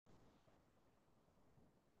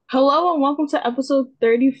Hello and welcome to episode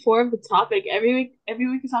 34 of the topic. Every week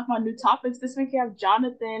we talk about new topics. This week we have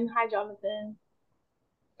Jonathan. Hi, Jonathan.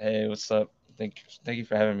 Hey, what's up? Thank you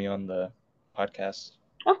for having me on the podcast.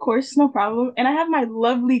 Of course, no problem. And I have my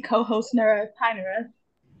lovely co-host Nara. Hi, Nara.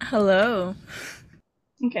 Hello.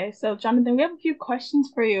 Okay, so Jonathan, we have a few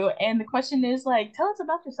questions for you, and the question is tell us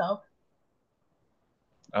about yourself.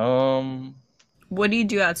 Um, What do you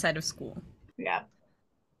do outside of school? Yeah.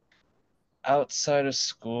 Outside of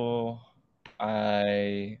school,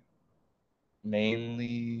 I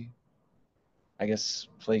mainly, I guess,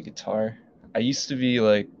 play guitar. I used to be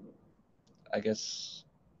I guess,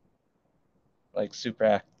 like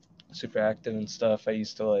super active and stuff. I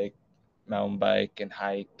used to like mountain bike and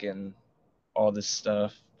hike and all this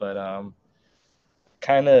stuff, but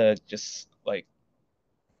kind of just like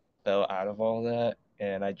fell out of all that,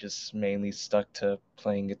 and I just mainly stuck to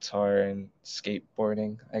playing guitar and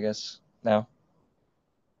skateboarding, I guess, now.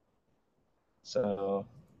 So,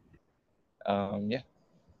 yeah.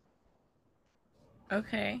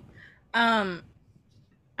 Okay. Um,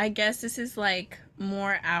 I guess this is like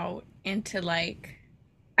more out into like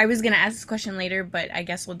I was gonna ask this question later, but I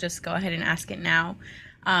guess we'll just go ahead and ask it now.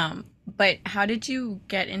 But how did you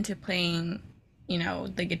get into playing,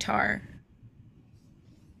 the guitar?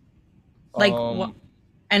 Like what Um,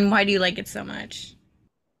 and why do you like it so much?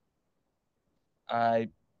 I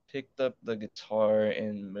picked up the guitar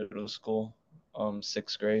in middle school,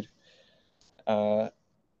 sixth grade. Uh,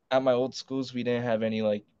 at my old schools, we didn't have any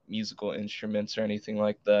like musical instruments or anything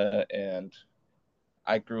like that, and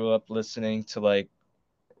I grew up listening to like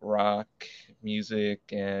rock music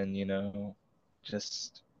and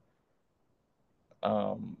just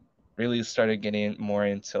um, really started getting more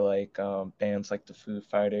into like bands like the Foo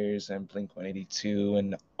Fighters and Blink 182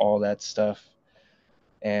 and all that stuff.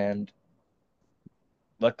 And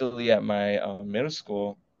luckily, at my middle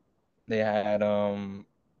school, they had a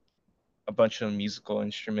bunch of musical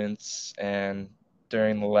instruments. And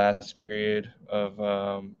during the last period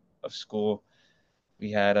of school,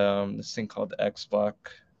 we had this thing called the X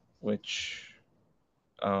Block, which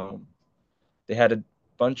um, they had a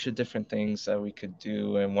bunch of different things that we could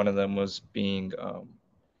do, and one of them was going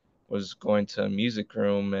to a music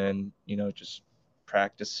room and just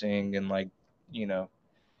practicing and like you know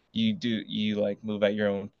you like move at your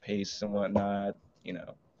own pace and whatnot. you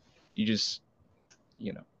know you just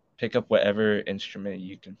you know pick up whatever instrument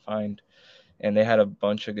you can find, and they had a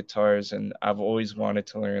bunch of guitars, and I've always wanted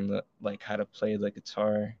to learn how to play the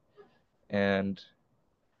guitar. And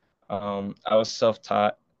I was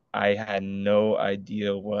self-taught. I had no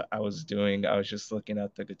idea what I was doing. I was just looking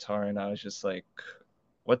at the guitar and I was just like,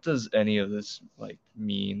 what does any of this like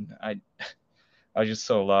mean? I was just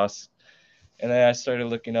so lost. And then I started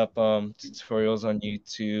looking up tutorials on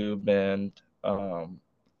YouTube and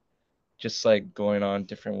just like going on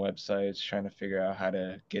different websites trying to figure out how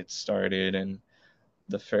to get started. And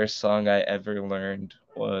the first song I ever learned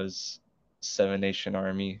was Seven Nation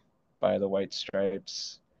Army by the White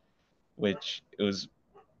Stripes, which it was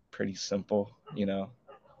pretty simple.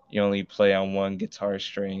 You only play on one guitar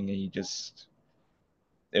string and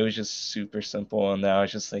it was just super simple. And I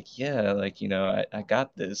was just like, yeah, I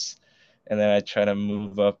got this. And then I try to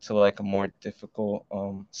move up to like a more difficult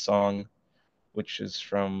song, which is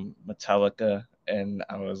from Metallica. And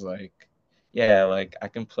I was like, yeah, like I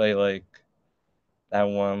can play like that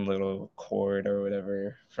one little chord or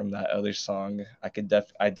whatever from that other song. I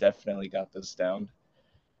definitely got this down,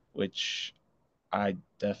 which I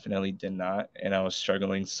definitely did not, and I was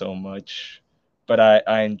struggling so much. But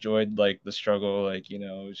I enjoyed like the struggle, it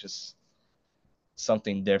was just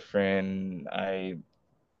something different. I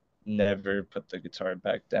never put the guitar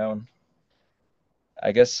back down.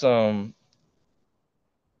 I guess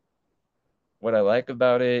what I like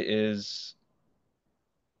about it is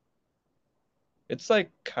it's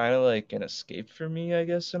like kind of like an escape for me, I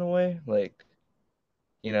guess, in a way.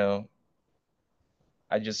 You know,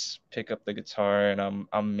 I just pick up the guitar and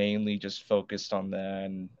I'm mainly just focused on that,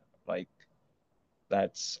 and like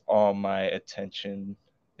that's all my attention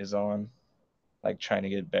is on. Like trying to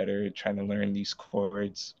get better, trying to learn these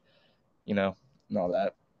chords, you know, and all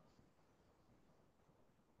that.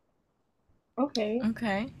 Okay.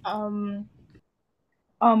 Okay. Um,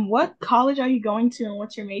 what college are you going to and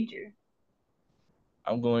what's your major?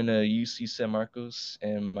 I'm going to UC San Marcos,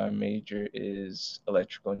 and my major is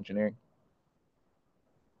electrical engineering.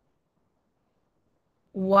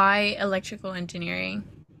 Why electrical engineering?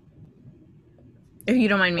 If you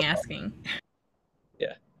don't mind me asking.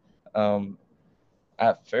 Yeah. Um,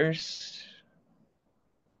 at first,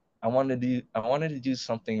 I wanted to do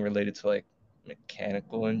something related to like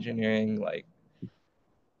mechanical engineering, like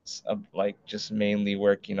like just mainly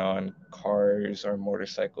working on cars or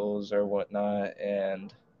motorcycles or whatnot.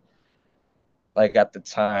 And like at the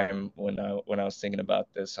time when I was thinking about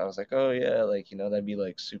this, I was like, oh yeah, like that'd be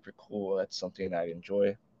like super cool. That's something I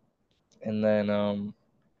enjoy. And then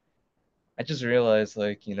I just realized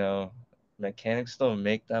like mechanics don't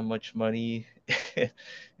make that much money,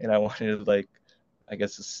 and I wanted like I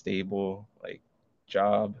guess a stable like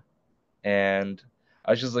job. And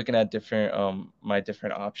I was just looking at different my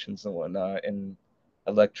different options and whatnot, and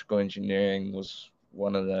electrical engineering was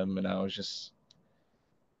one of them. And I was just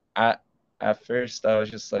at at first I was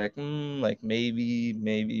just like, like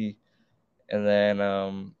maybe, and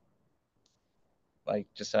then like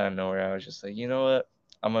just out of nowhere I was just like, you know what,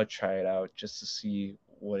 I'm gonna try it out just to see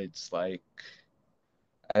what it's like.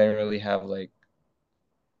 I didn't really have like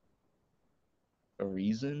a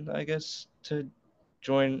reason, I guess, to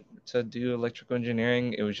join to do electrical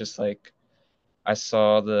engineering. It was just like I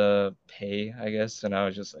saw the pay, I guess, and I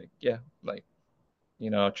was just like, yeah, like,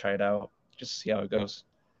 I'll try it out, just see how it goes.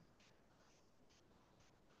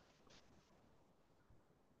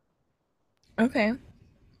 Okay,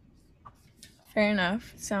 fair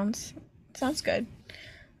enough. Sounds good.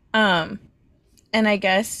 Um, and I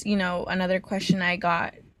guess, another question I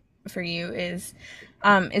got for you is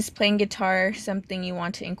playing guitar something you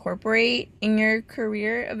want to incorporate in your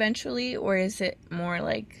career eventually, or is it more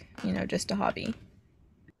like, just a hobby?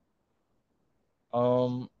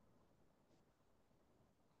 Um,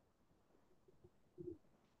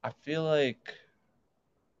 I feel like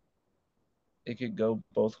it could go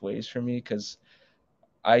both ways for me because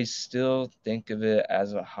I still think of it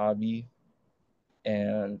as a hobby,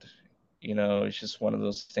 and it's just one of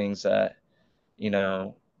those things that you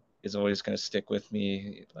know is always going to stick with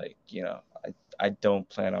me. Like I don't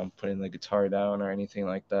plan on putting the guitar down or anything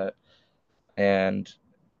like that. And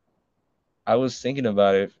I was thinking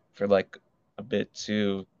about it for like a bit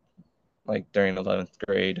too, like during 11th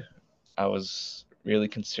grade. I was really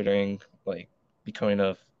considering like becoming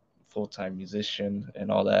a full-time musician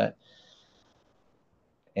and all that.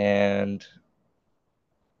 And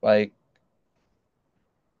like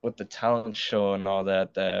with the talent show and all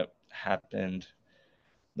that that happened,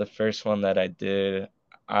 the first one that I did,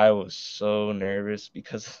 I was so nervous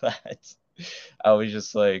because of that. I was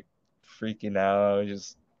just like freaking out.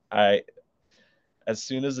 I, as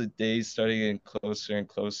soon as the days started getting closer and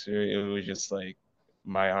closer, it was just like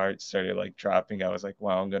my heart started like dropping. I was like,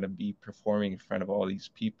 wow, I'm gonna be performing in front of all these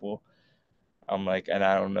people. I'm like, and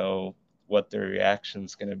I don't know what their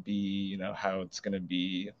reaction's gonna be, how it's gonna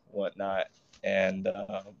be, whatnot. And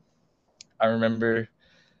I remember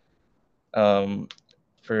um,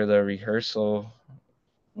 for the rehearsal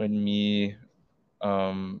when me,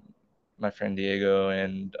 um, my friend Diego,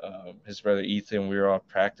 and his brother Ethan, we were all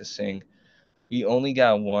practicing. We only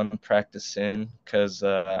got one practice in because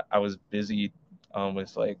I was busy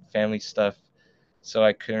with like family stuff, so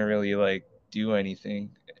I couldn't really like do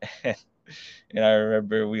anything. And I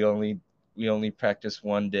remember we only practiced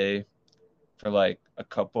one day for like a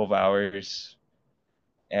couple of hours,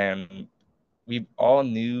 and we all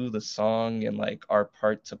knew the song and like our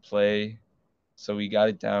part to play, so we got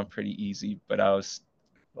it down pretty easy. But I was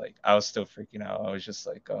still freaking out. I was just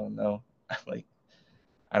like, oh no, like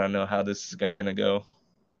I don't know how this is gonna go.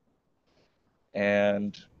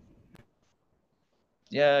 And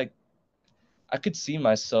yeah, I could see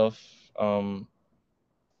myself, um,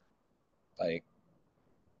 like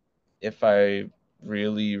if I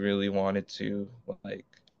really, really wanted to, like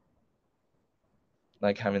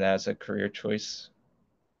like having that as a career choice.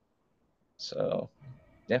 So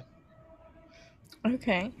yeah.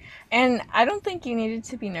 Okay. And I don't think you needed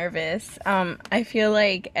to be nervous. I feel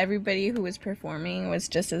like everybody who was performing was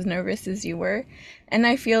just as nervous as you were. And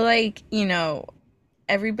I feel like,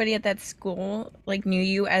 everybody at that school like knew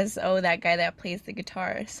you as, oh, that guy that plays the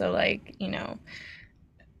guitar. So like,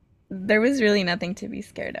 there was really nothing to be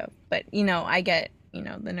scared of. But, I get,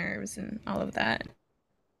 the nerves and all of that.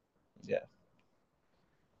 Yeah.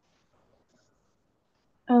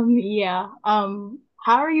 Yeah.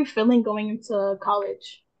 How are you feeling going into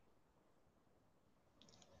college?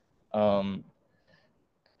 Um,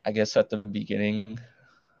 I guess at the beginning,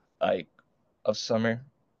 like of summer,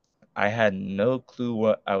 I had no clue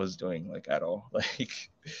what I was doing, like at all.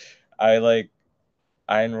 I like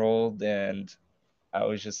I enrolled and I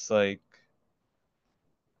was just like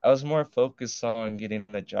I was more focused on getting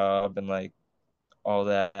a job and like all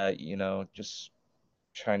that, just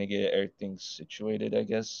trying to get everything situated, I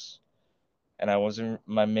guess. And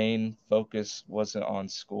my main focus wasn't on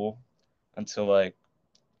school until like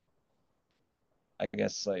I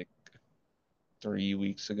guess like 3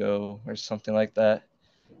 weeks ago or something like that.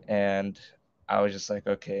 and I was just like,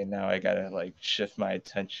 okay, now I gotta like shift my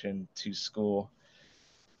attention to school.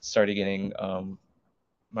 Started getting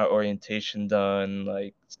my orientation done,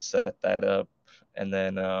 like set that up, and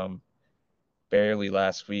then barely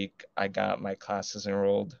last week I got my classes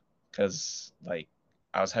enrolled because like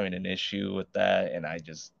I was having an issue with that and I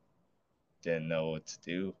just didn't know what to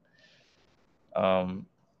do. Um,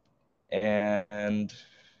 and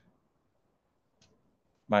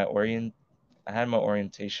my orient I had my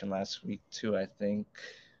orientation last week too, I think.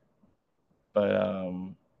 But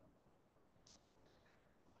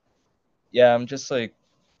yeah, I'm just like,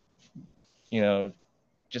 you know,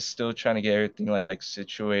 just still trying to get everything like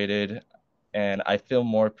situated, and I feel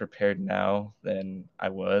more prepared now than I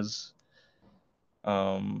was.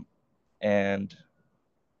 Um, and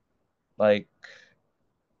like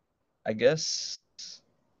I guess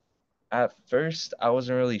at first I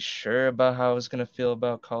wasn't really sure about how I was gonna feel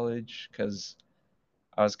about college because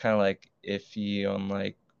I was kind of like iffy on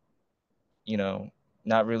like, you know,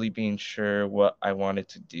 not really being sure what I wanted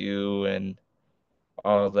to do and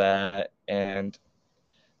all that. And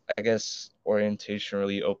I guess orientation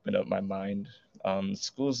really opened up my mind.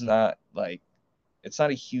 School's not like, it's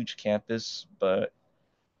not a huge campus, but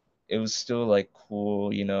it was still like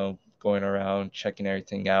cool, going around checking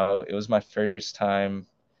everything out. It was my first time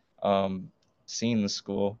um, seeing the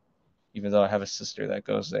school, even though I have a sister that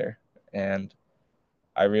goes there, and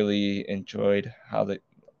I really enjoyed how the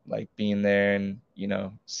like being there and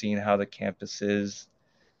seeing how the campus is,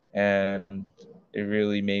 and it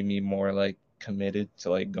really made me more like committed to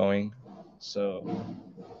like going. So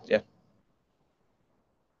yeah.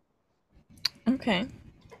 Okay,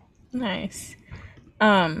 nice.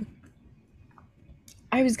 Um,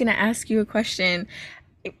 I was gonna ask you a question.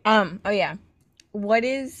 Oh yeah. What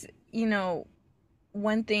is,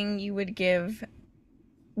 one thing you would give,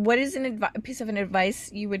 what is a piece of an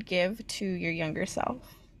advice you would give to your younger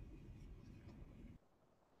self?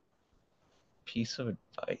 Piece of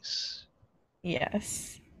advice.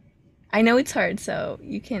 Yes. I know it's hard, so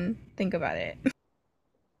you can think about it.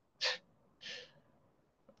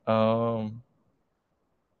 Um,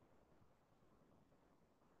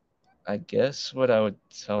 I guess what I would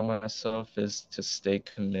tell myself is to stay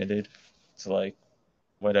committed to like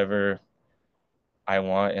whatever I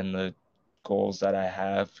want and the goals that I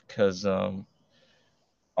have. Cause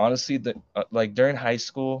honestly, the like during high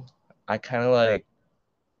school, I kind of like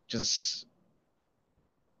just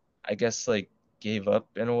I guess like gave up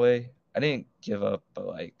in a way. I didn't give up, but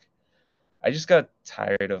like I just got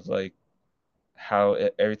tired of like how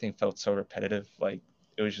everything felt so repetitive. Like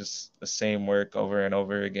it was just the same work over and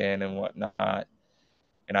over again and whatnot.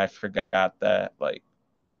 And I forgot that like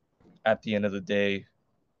at the end of the day,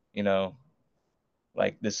 you know,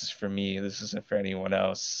 like this is for me, this isn't for anyone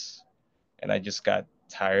else. And I just got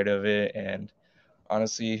tired of it. And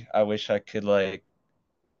honestly, I wish I could like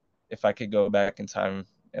if I could go back in time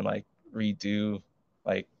and like redo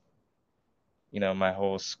like my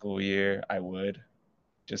whole school year, I would,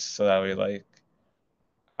 just so that way like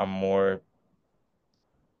I'm more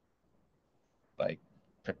like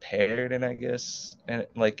prepared, and I guess and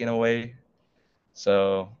like in a way.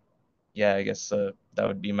 So yeah, I guess that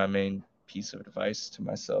would be my main piece of advice to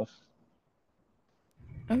myself.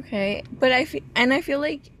 Okay, but I feel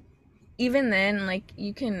like even then, like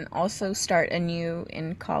you can also start anew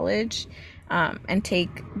in college, and take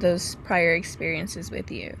those prior experiences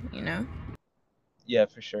with you, you know? Yeah,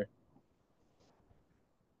 for sure.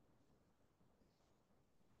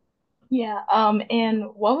 Yeah. And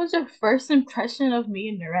what was your first impression of me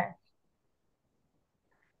and Nareth?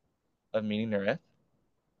 Of meeting Nareth.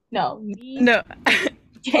 No, me, No, Oh,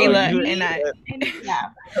 Kayla you. and me, I. and yeah.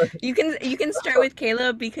 You can start with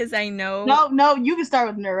Kayla because I know. No, no, you can start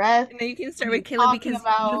with Nareth. No, you can What start are with you Kayla talking because you've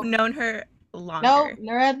about? known her No, longer.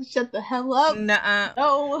 Nareth, shut the hell up. Nuh-uh.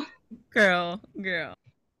 No. Girl.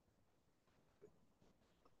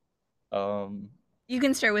 um You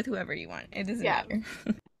can start with whoever you want. It doesn't Yeah. matter.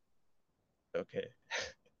 okay.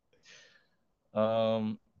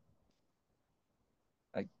 um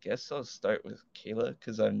I guess I'll start with Kayla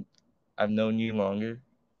because I've known you longer.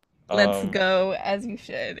 Let's um go as you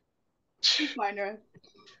should. It's fine, Nareth.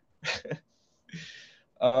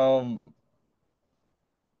 um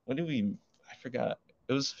when did we I forgot.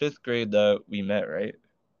 It was fifth grade that we met, right?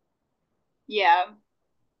 Yeah.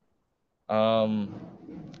 um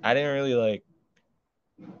I didn't really like,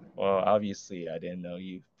 well, obviously I didn't know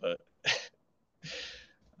you, but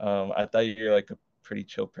I thought you were like a pretty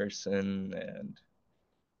chill person, and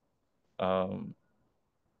um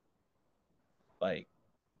like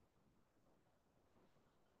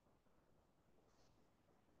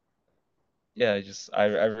yeah, I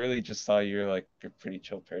really just thought you were like a pretty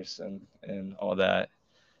chill person and all that.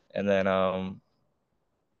 And then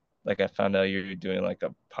like I found out you're doing like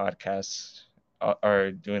a podcast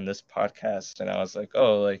or doing this podcast, and I was like,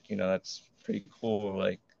 oh, like, that's pretty cool.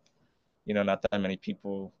 Like, not that many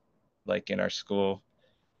people like in our school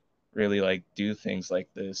really like do things like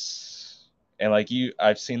this. And like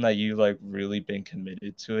I've seen that you like really been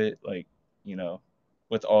committed to it, like, you know,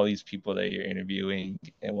 with all these people that you're interviewing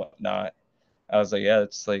and whatnot. I was like, yeah,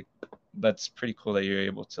 it's like that's pretty cool that you're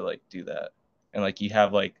able to like do that. And like you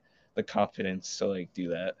have like the confidence to like do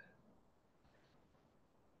that.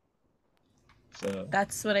 So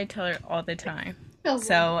That's what I tell her all the time. Oh,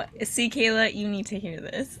 So, see, Kayla, you need to hear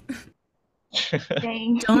this.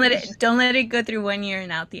 dang. Don't let it go through one ear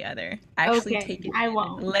and out the other. Actually Okay, take it I in.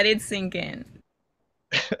 won't. Let it sink in.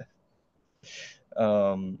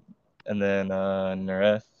 um and then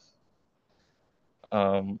Nareth,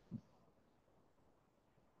 um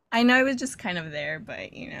I know I was just kind of there, but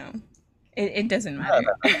it doesn't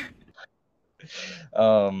matter.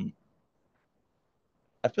 um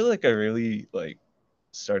I feel like I really like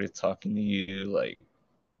started talking to you like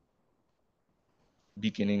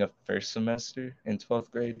beginning of first semester in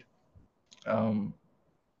 12th grade. Um,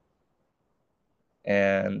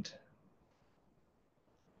 and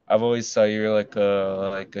I've always thought you were like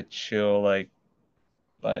a chill like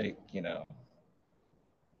a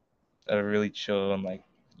really chill and like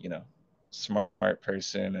smart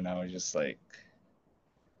person, and I was just like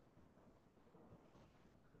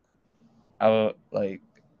I would like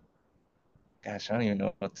gosh, I don't even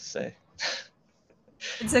know what to say.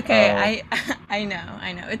 It's okay. um, I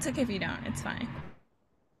know. It's okay if you don't. It's fine.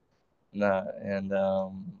 nah, and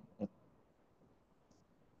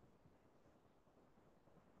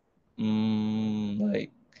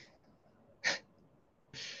like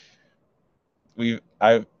we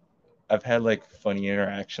I've had like funny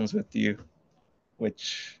interactions with you,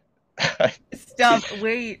 which I, Stop.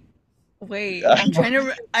 Wait. I'm trying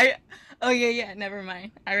to. I. Oh yeah. Never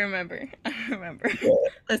mind. I remember. I remember.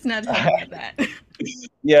 Let's not talk about that.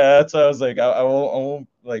 yeah, that's why I was like, I won't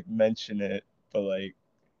like mention it, but like,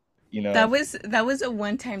 you know, That was a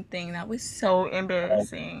one time thing. That was so uh,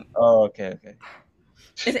 embarrassing. oh, okay, okay.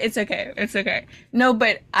 It's okay. It's okay. No,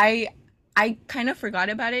 but I kind of forgot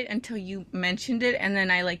about it until you mentioned it, and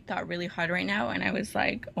then I like thought really hard right now, and I was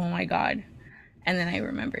like, oh my god, and then I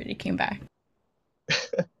remembered it came back.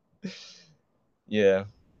 Yeah,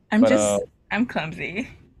 I'm but just I'm clumsy.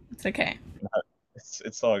 It's okay.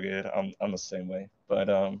 it's all good. I'm the same way. But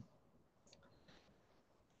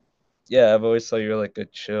yeah, I've always thought you're like a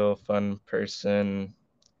chill, fun person,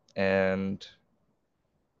 and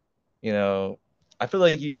you know, I feel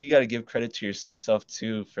like you got to give credit to yourself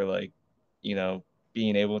too for like, you know,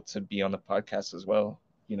 being able to be on the podcast as well.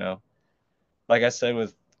 You know, like I said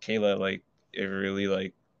with Kayla, like it really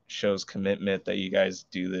like shows commitment that you guys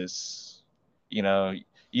do this. You know,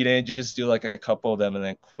 you didn't just do like a couple of them and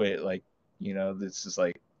then quit. Like, this is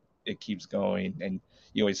like it keeps going, and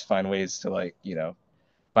you always find ways to like,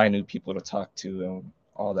 find new people to talk to and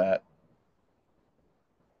all that.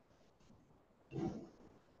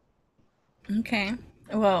 Okay.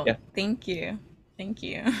 Well, Yeah, thank you. Thank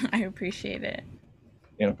you. I appreciate it.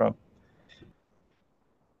 no problem.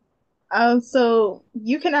 So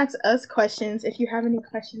you can ask us questions if you have any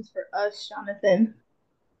questions for us, Jonathan.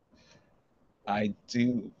 I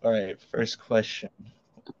do. All right, first question.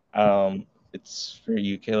 It's for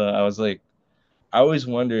you, Kayla. I always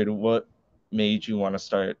wondered what made you want to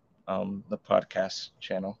start the podcast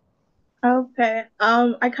channel. Okay.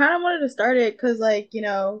 I kind of wanted to start it because, like,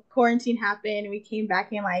 quarantine happened. We came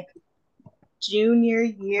back in like junior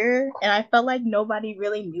year, and I felt like nobody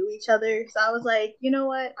really knew each other. So I was like, you know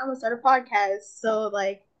what? I'm gonna start a podcast so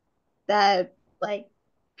like that, like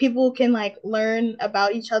people can like learn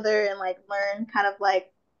about each other and like learn kind of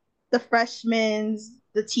like the freshmen's,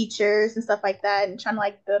 the teachers, and stuff like that, and trying to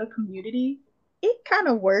like build a community. It kind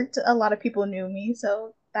of worked. A lot of people knew me,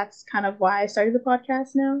 so that's kind of why I started the podcast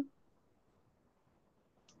now.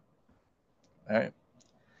 All right.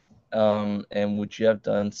 And would you have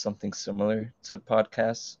done something similar to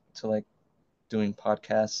podcasts, to like doing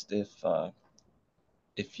podcasts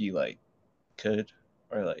if you like could,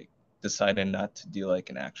 or like decided not to do like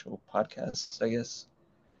an actual podcast, I guess.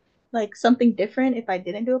 Like something different if I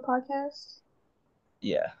didn't do a podcast.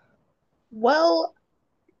 Yeah. Well,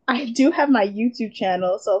 I do have my YouTube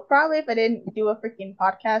channel, so probably if I didn't do a freaking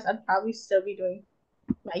podcast, I'd probably still be doing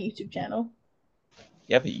my YouTube channel.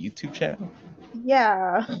 You have a YouTube channel?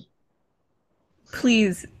 Yeah.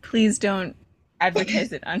 Please don't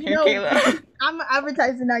advertise it on here, No, Kayla. I'm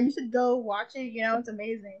advertising now. You should go watch it. It's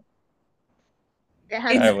amazing. It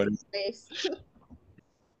had It's I no would. space.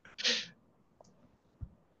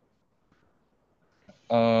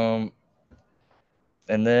 Um,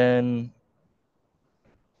 and then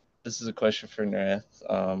this is a question for Nareth.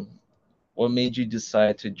 What made you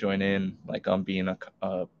decide to join in, like, on being a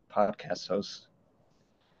podcast host?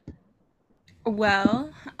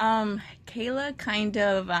 well, Kayla kind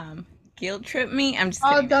of guilt tripped me. I'm just Oh,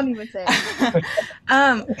 kidding don't even say it.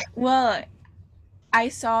 now. Well, I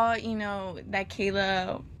saw, that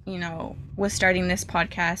Kayla, was starting this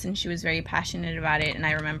podcast and she was very passionate about it. And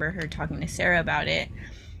I remember her talking to Sarah about it.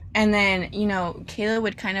 And then, Kayla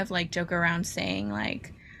would kind of like joke around saying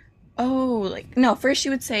like, oh, like, no, first she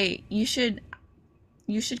would say, you should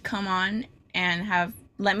come on and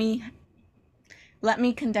let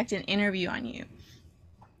me conduct an interview on you.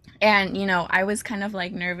 And I was kind of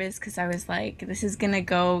like nervous because I was like, this is gonna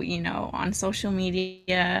go on social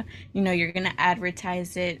media, you're gonna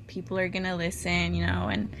advertise it, people are gonna listen,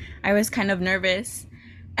 and I was kind of nervous.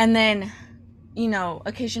 And then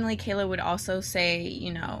occasionally Kayla would also say,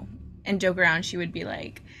 and joke around, she would be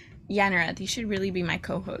like, yeah, Nareth, you should really be my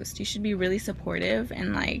co-host, you should be really supportive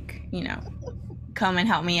and like come and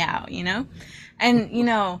help me out, and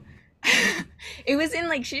it was in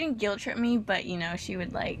like, she didn't guilt trip me, but she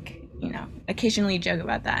would like occasionally joke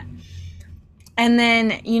about that. And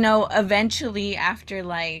then eventually after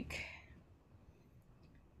like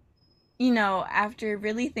after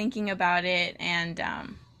really thinking about it, and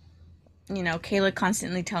Kayla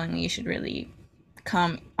constantly telling me you should really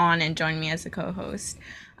come on and join me as a co-host,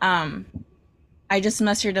 um I just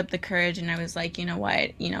mustered up the courage and I was like, you know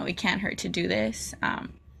what, it can't hurt to do this.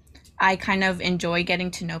 I kind of enjoy getting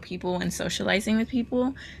to know people and socializing with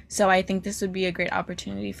people. So I think this would be a great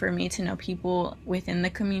opportunity for me to know people within the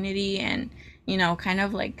community and, kind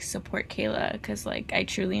of like support Kayla because like I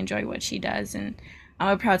truly enjoy what she does and I'm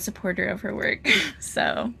a proud supporter of her work.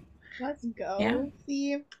 So, Let's yeah. go.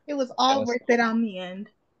 See, it was That all was worth it on the end.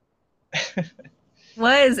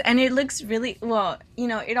 Was, and it looks really well,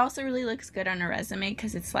 it also really looks good on a resume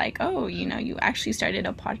because it's like, oh, you actually started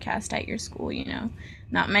a podcast at your school,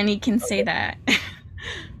 not many can say that.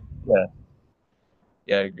 Yeah,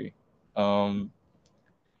 yeah, I agree. Um,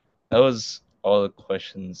 that was all the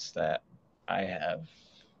questions that I have.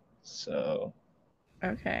 So,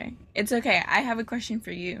 Okay, it's okay, I have a question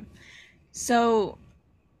for you. So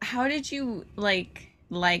how did you like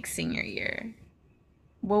senior year?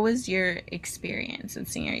 What was your experience in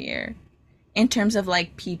senior year in terms of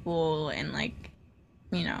like people and like,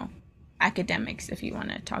 you know, academics if you want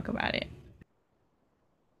to talk about it?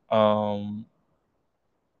 um,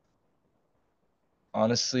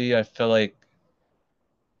 honestly, I felt like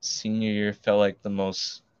senior year felt like the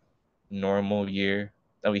most normal year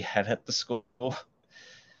that we had at the school.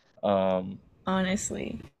 Um,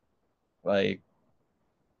 Honestly. like,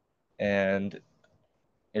 and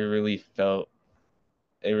it really felt,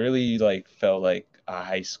 it really like felt like a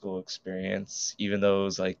high school experience, even though it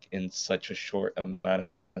was like in such a short amount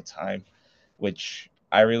of time, which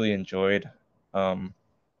I really enjoyed. Um,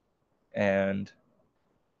 and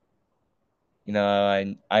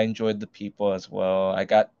I enjoyed the people as well. I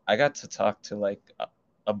got to talk to like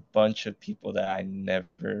a bunch of people that I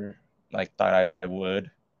never like thought I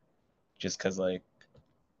would, just because like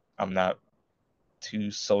I'm not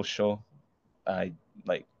too social. I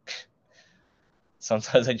like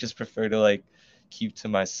sometimes I just prefer to like keep to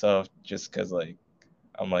myself just because like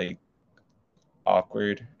I'm like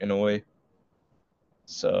awkward in a way.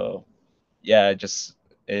 So yeah, just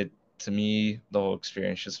it to me the whole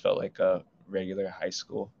experience just felt like a regular high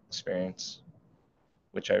school experience,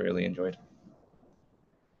 which I really enjoyed.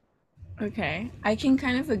 Okay, I can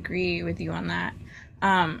kind of agree with you on that.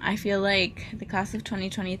 I feel like the class of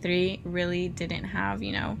 2023 really didn't have,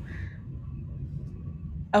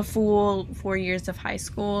 a full 4 years of high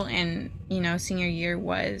school, and, senior year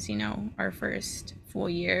was, our first full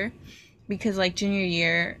year because, like, junior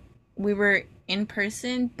year, we were in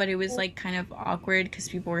person, but it was like kind of awkward because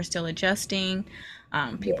people were still adjusting,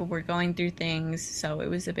 Yeah. people were going through things, so it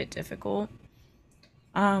was a bit difficult.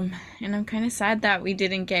 And I'm kind of sad that we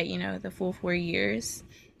didn't get, the full 4 years.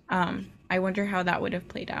 I wonder how that would have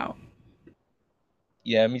played out.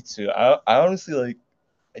 Yeah, me too. I honestly like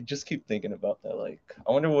I just keep thinking about that. Like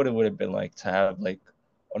I wonder what it would have been like to have like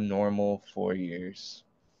a normal 4 years.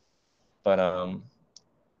 But I'm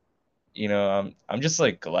just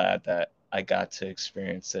like glad that I got to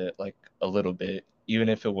experience it like a little bit, even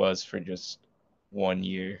if it was for just 1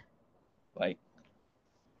 year. Like,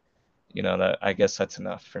 that I guess that's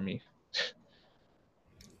enough for me.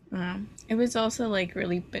 It was also like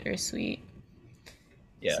really bittersweet.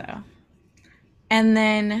 Yeah. So, And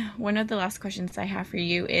then one of the last questions I have for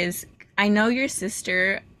you is, I know your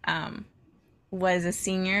sister was a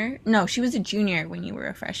senior. No, she was a junior when you were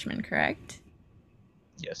a freshman, correct?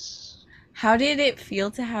 Yes. How did it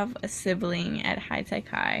feel to have a sibling at High Tech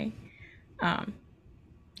High? Um,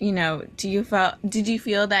 did you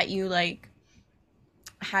feel that you like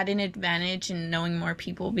had an advantage in knowing more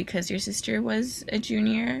people because your sister was a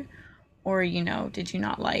junior? Or, did you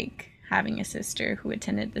not like having a sister who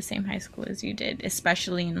attended the same high school as you did,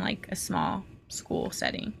 especially in like a small school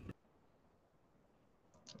setting?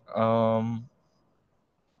 Um,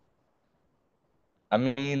 I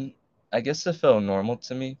mean, I guess it felt normal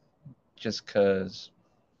to me just because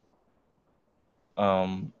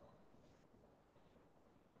um,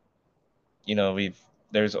 we've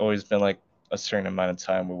there's always been like a certain amount of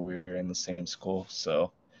time where we were in the same school,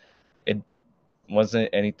 so it wasn't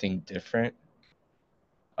anything different.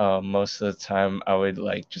 Most of the time I would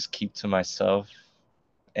like just keep to myself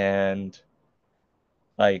and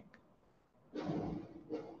like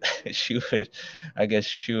I guess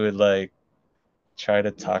she would like try to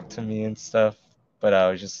talk to me and stuff, but I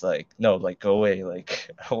was just like, no, like go away, like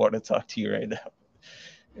I want to talk to you right now.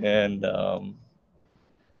 And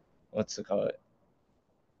what's it called?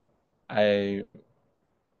 I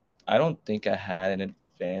I don't think I had an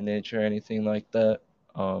advantage or anything like that.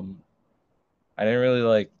 Um, I didn't really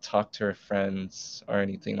like talk to her friends or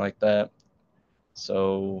anything like that.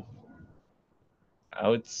 So I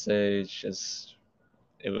would say it just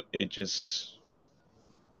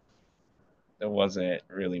there wasn't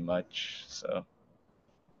really much. So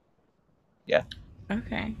yeah.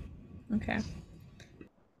 Okay. Okay.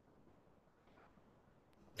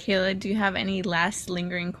 Kayla, do you have any last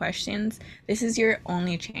lingering questions? This is your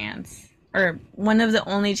only chance, or one of the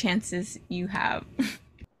only chances you have.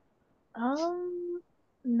 Um,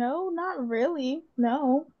 no, not really.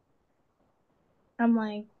 No. I'm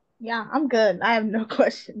like, yeah, I'm good. I have no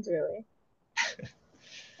questions really.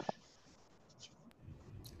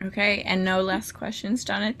 Okay, and no last questions,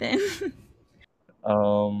 Jonathan?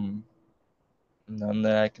 Um, None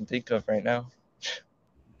that I can think of right now.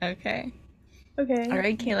 Okay. All Okay.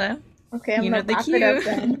 right, Kayla, Okay, I'm you know gonna the wrap it up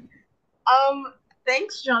cue. then.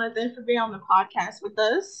 Thanks, Jonathan, for being on the podcast with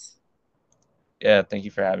us. Yeah, thank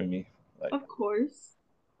you for having me. Like, Of course.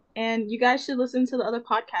 And you guys should listen to the other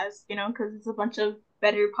podcasts, because it's a bunch of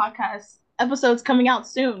better podcast episodes coming out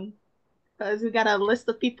soon. Because we got a list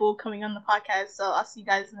of people coming on the podcast. So I'll see you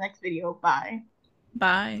guys in the next video. Bye.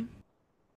 Bye.